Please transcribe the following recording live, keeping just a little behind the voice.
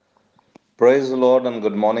Praise the Lord and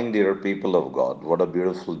good morning, dear people of God. What a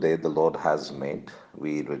beautiful day the Lord has made.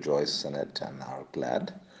 We rejoice in it and are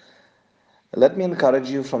glad. Let me encourage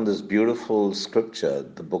you from this beautiful scripture,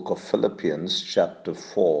 the book of Philippians, chapter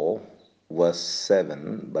 4, verse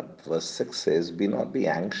 7. But verse 6 says, be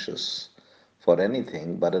anxious for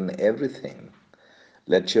anything, but in everything.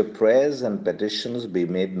 Let your prayers and petitions be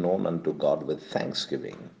made known unto God with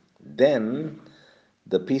thanksgiving. Then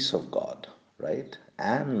the peace of God, right?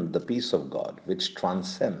 And the peace of God, which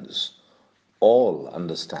transcends all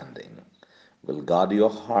understanding, will guard your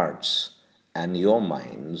hearts and your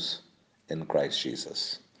minds in Christ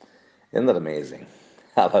Jesus. Isn't that amazing?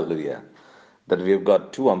 Hallelujah. That we've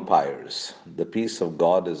got two umpires. The peace of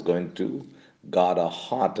God is going to guard our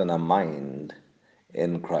heart and our mind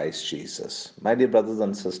in Christ Jesus. My dear brothers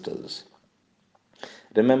and sisters,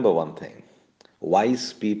 remember one thing: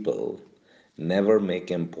 wise people never make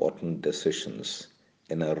important decisions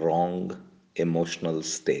in a wrong emotional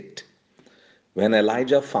state. When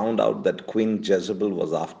Elijah found out that Queen Jezebel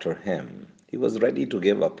was after him, he was ready to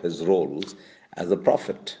give up his roles as a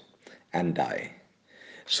prophet and die.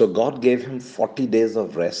 So God gave him 40 days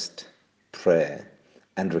of rest, prayer,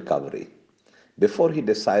 and recovery before he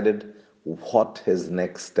decided what his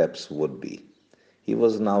next steps would be. He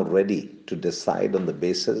was now ready to decide on the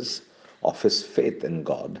basis of his faith in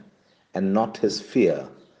God and not his fear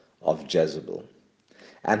of Jezebel.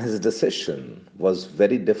 And his decision was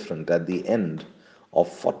very different at the end of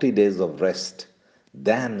 40 days of rest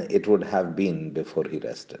than it would have been before he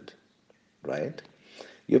rested, right?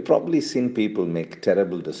 You've probably seen people make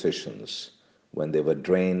terrible decisions when they were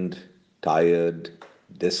drained, tired,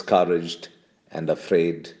 discouraged, and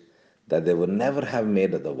afraid that they would never have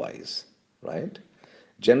made otherwise, right?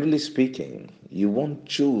 Generally speaking, you won't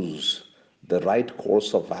choose the right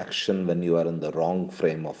course of action when you are in the wrong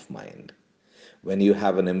frame of mind. When you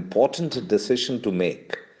have an important decision to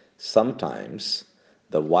make, sometimes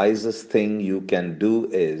the wisest thing you can do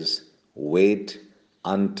is wait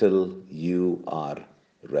until you are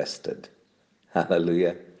rested.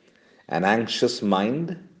 Hallelujah. An anxious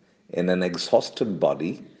mind in an exhausted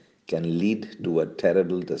body can lead to a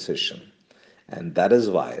terrible decision. And that is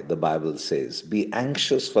why the Bible says, be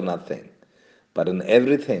anxious for nothing, but in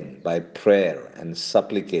everything by prayer and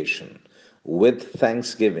supplication, with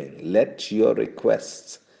thanksgiving, let your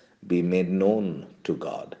requests be made known to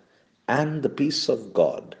God. And the peace of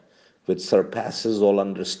God, which surpasses all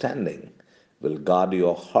understanding, will guard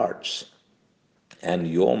your hearts and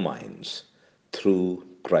your minds through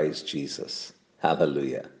Christ Jesus.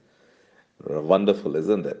 Hallelujah. Wonderful,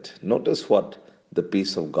 isn't it? Notice what the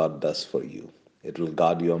peace of God does for you. It will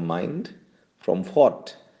guard your mind from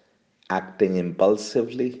what? Acting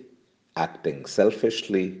impulsively, acting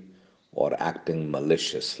selfishly, or acting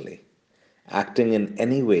maliciously. Acting in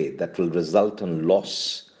any way that will result in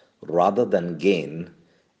loss rather than gain,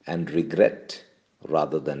 and regret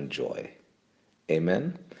rather than joy.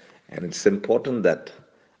 Amen. And it's important that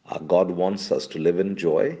our God wants us to live in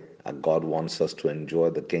joy. Our God wants us to enjoy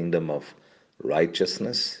the kingdom of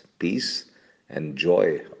righteousness, peace, and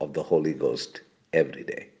joy of the Holy Ghost every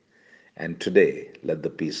day. And today, let the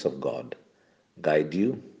peace of God guide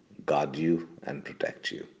you, guard you, and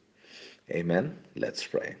protect you. Amen. Let's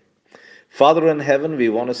pray. Father in heaven, we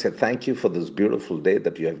want to say thank you for this beautiful day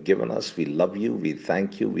that you have given us. We love you. We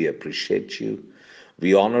thank you. We appreciate you.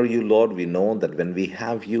 We honor you, Lord. We know that when we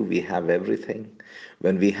have you, we have everything.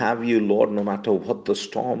 When we have you, Lord, no matter what the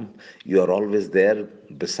storm, you are always there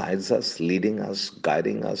besides us, leading us,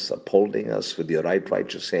 guiding us, upholding us with your right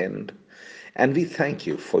righteous hand. And we thank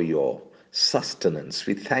you for your sustenance.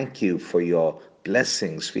 We thank you for your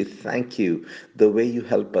blessings. We thank you the way you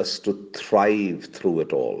help us to thrive through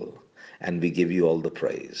it all. And we give you all the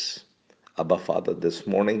praise. Abba, Father, this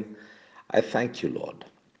morning, I thank you, Lord.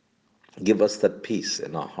 Give us that peace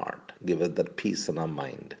in our heart. Give us that peace in our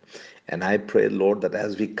mind. And I pray, Lord, that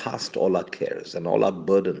as we cast all our cares and all our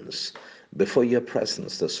burdens before your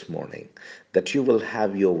presence this morning, that you will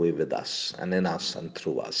have your way with us and in us and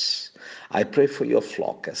through us. I pray for your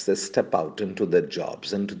flock as they step out into their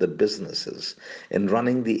jobs, into the businesses, in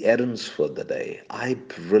running the errands for the day. I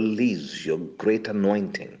release your great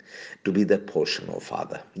anointing to be their portion, O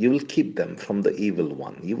Father. You will keep them from the evil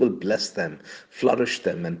one. You will bless them, flourish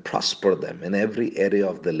them, and prosper them in every area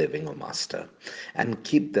of the living, O Master. And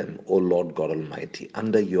keep them, O Lord God Almighty,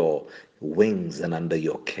 under your wings and under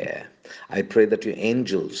your care. I pray that your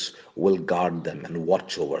angels will guard them and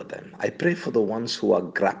watch over them. I pray for the ones who are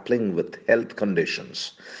grappling with health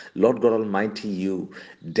conditions. Lord God Almighty, you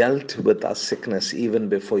dealt with our sickness even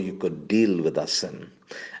before you could deal with our sin.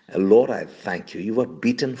 Lord, I thank you. You were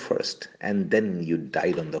beaten first and then you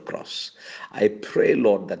died on the cross. I pray,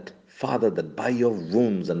 Lord, that Father, that by your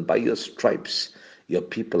wounds and by your stripes, your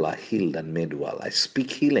people are healed and made well. I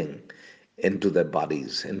speak healing into their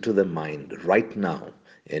bodies, into their mind right now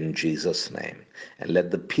in Jesus' name. And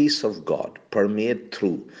let the peace of God permeate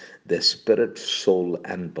through their spirit, soul,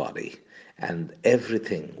 and body, and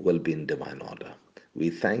everything will be in divine order. We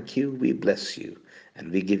thank you, we bless you,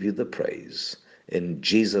 and we give you the praise. In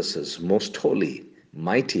Jesus' most holy,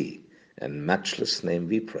 mighty, and matchless name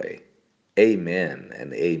we pray. Amen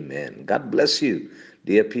and amen. God bless you,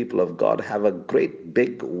 dear people of God. Have a great,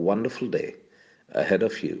 big, wonderful day ahead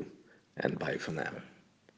of you, and bye for now.